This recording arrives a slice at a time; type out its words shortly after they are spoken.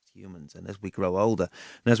humans, and as we grow older,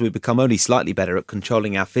 and as we become only slightly better at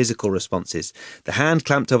controlling our physical responses, the hand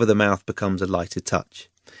clamped over the mouth becomes a lighter touch.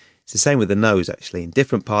 It's the same with the nose, actually. In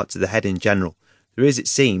different parts of the head in general, there is, it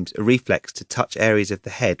seems, a reflex to touch areas of the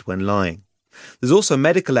head when lying. There's also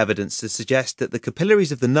medical evidence to suggest that the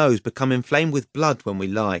capillaries of the nose become inflamed with blood when we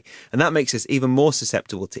lie, and that makes us even more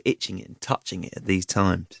susceptible to itching it and touching it at these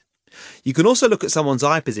times. You can also look at someone's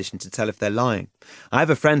eye position to tell if they're lying. I have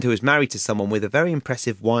a friend who is married to someone with a very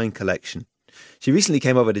impressive wine collection. She recently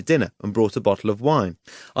came over to dinner and brought a bottle of wine.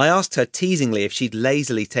 I asked her teasingly if she'd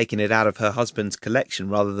lazily taken it out of her husband's collection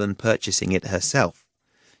rather than purchasing it herself.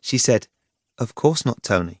 She said, "Of course not,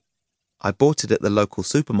 Tony. I bought it at the local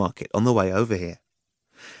supermarket on the way over here."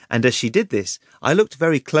 And as she did this, I looked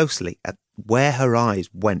very closely at where her eyes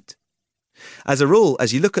went. As a rule,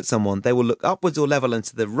 as you look at someone, they will look upwards or level and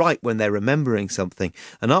to the right when they're remembering something,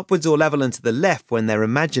 and upwards or level and to the left when they're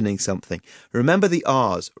imagining something. Remember the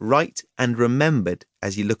R's, right and remembered,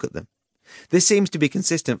 as you look at them. This seems to be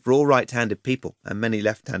consistent for all right-handed people, and many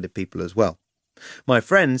left-handed people as well. My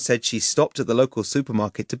friend said she stopped at the local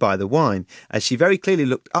supermarket to buy the wine, as she very clearly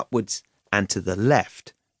looked upwards and to the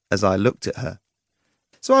left as I looked at her.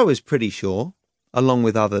 So I was pretty sure, along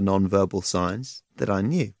with other non-verbal signs, that I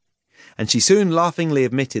knew. And she soon laughingly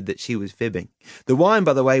admitted that she was fibbing. The wine,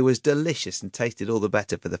 by the way, was delicious and tasted all the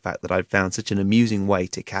better for the fact that I'd found such an amusing way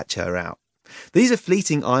to catch her out. These are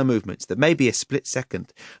fleeting eye movements that may be a split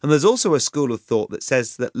second, and there's also a school of thought that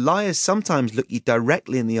says that liars sometimes look you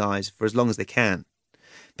directly in the eyes for as long as they can.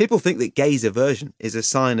 People think that gaze aversion is a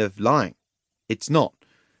sign of lying. It's not.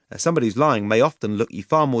 Somebody who's lying may often look you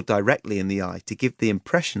far more directly in the eye to give the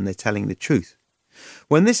impression they're telling the truth.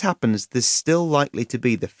 When this happens, there's still likely to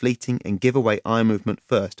be the fleeting and giveaway eye movement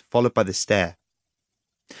first, followed by the stare.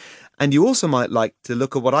 And you also might like to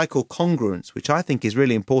look at what I call congruence, which I think is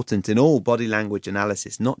really important in all body language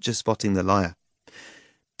analysis, not just spotting the liar.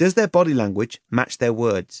 Does their body language match their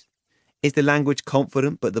words? Is the language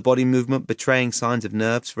confident but the body movement betraying signs of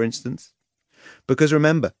nerves, for instance? Because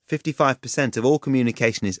remember, 55% of all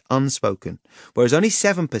communication is unspoken, whereas only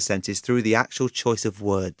 7% is through the actual choice of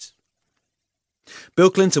words. Bill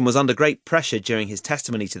Clinton was under great pressure during his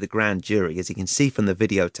testimony to the grand jury, as you can see from the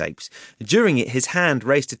videotapes. During it, his hand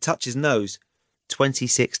raised to touch his nose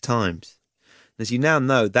 26 times. As you now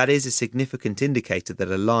know, that is a significant indicator that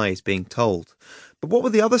a lie is being told. But what were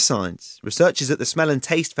the other signs? Researchers at the Smell and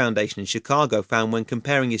Taste Foundation in Chicago found when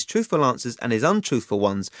comparing his truthful answers and his untruthful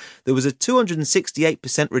ones, there was a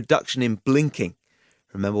 268% reduction in blinking.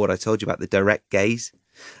 Remember what I told you about the direct gaze?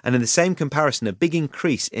 And in the same comparison, a big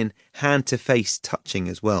increase in hand-to-face touching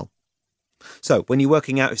as well. So, when you're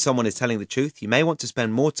working out if someone is telling the truth, you may want to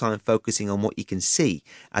spend more time focusing on what you can see,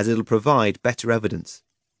 as it'll provide better evidence.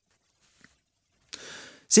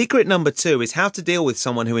 Secret number 2 is how to deal with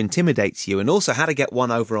someone who intimidates you, and also how to get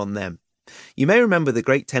one over on them. You may remember the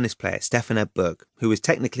great tennis player Stefan Edberg, who was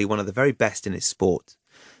technically one of the very best in his sport.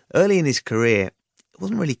 Early in his career, it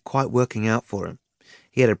wasn't really quite working out for him.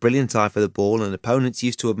 He had a brilliant eye for the ball, and opponents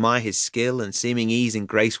used to admire his skill and seeming ease and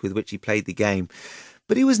grace with which he played the game.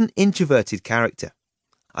 But he was an introverted character.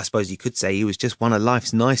 I suppose you could say he was just one of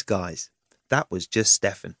life's nice guys. That was just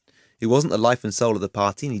Stefan. He wasn't the life and soul of the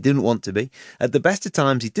party, and he didn't want to be. At the best of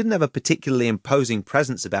times, he didn't have a particularly imposing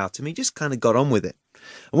presence about him. He just kind of got on with it.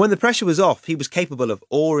 And when the pressure was off, he was capable of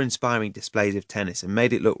awe-inspiring displays of tennis and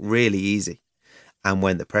made it look really easy. And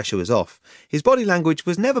when the pressure was off, his body language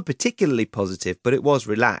was never particularly positive, but it was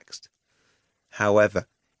relaxed. However,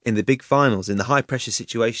 in the big finals, in the high-pressure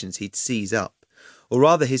situations, he'd seize up. Or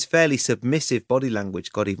rather, his fairly submissive body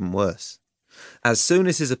language got even worse. As soon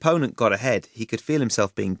as his opponent got ahead, he could feel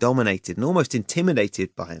himself being dominated and almost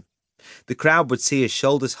intimidated by him. The crowd would see his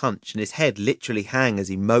shoulders hunch and his head literally hang as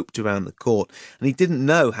he moped around the court, and he didn't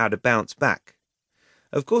know how to bounce back.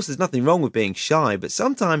 Of course, there's nothing wrong with being shy, but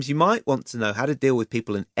sometimes you might want to know how to deal with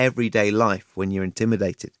people in everyday life when you're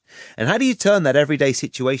intimidated. And how do you turn that everyday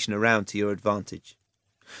situation around to your advantage?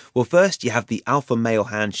 Well, first you have the alpha male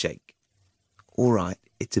handshake. All right,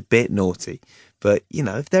 it's a bit naughty, but,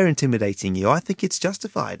 if they're intimidating you, I think it's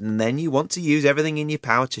justified, and then you want to use everything in your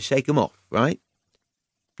power to shake them off, right?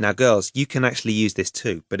 Now, girls, you can actually use this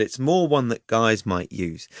too, but it's more one that guys might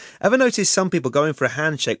use. Ever notice some people going for a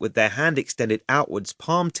handshake with their hand extended outwards,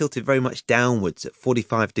 palm tilted very much downwards at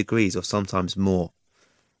 45 degrees or sometimes more?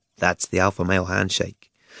 That's the alpha male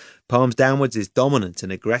handshake. Palms downwards is dominant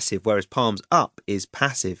and aggressive, whereas palms up is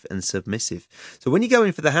passive and submissive. So when you go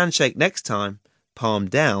in for the handshake next time, palm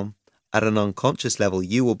down, at an unconscious level,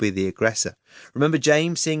 you will be the aggressor. Remember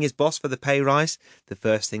James seeing his boss for the pay rise? The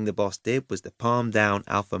first thing the boss did was the palm down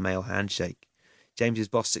alpha male handshake. James's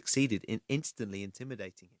boss succeeded in instantly intimidating him.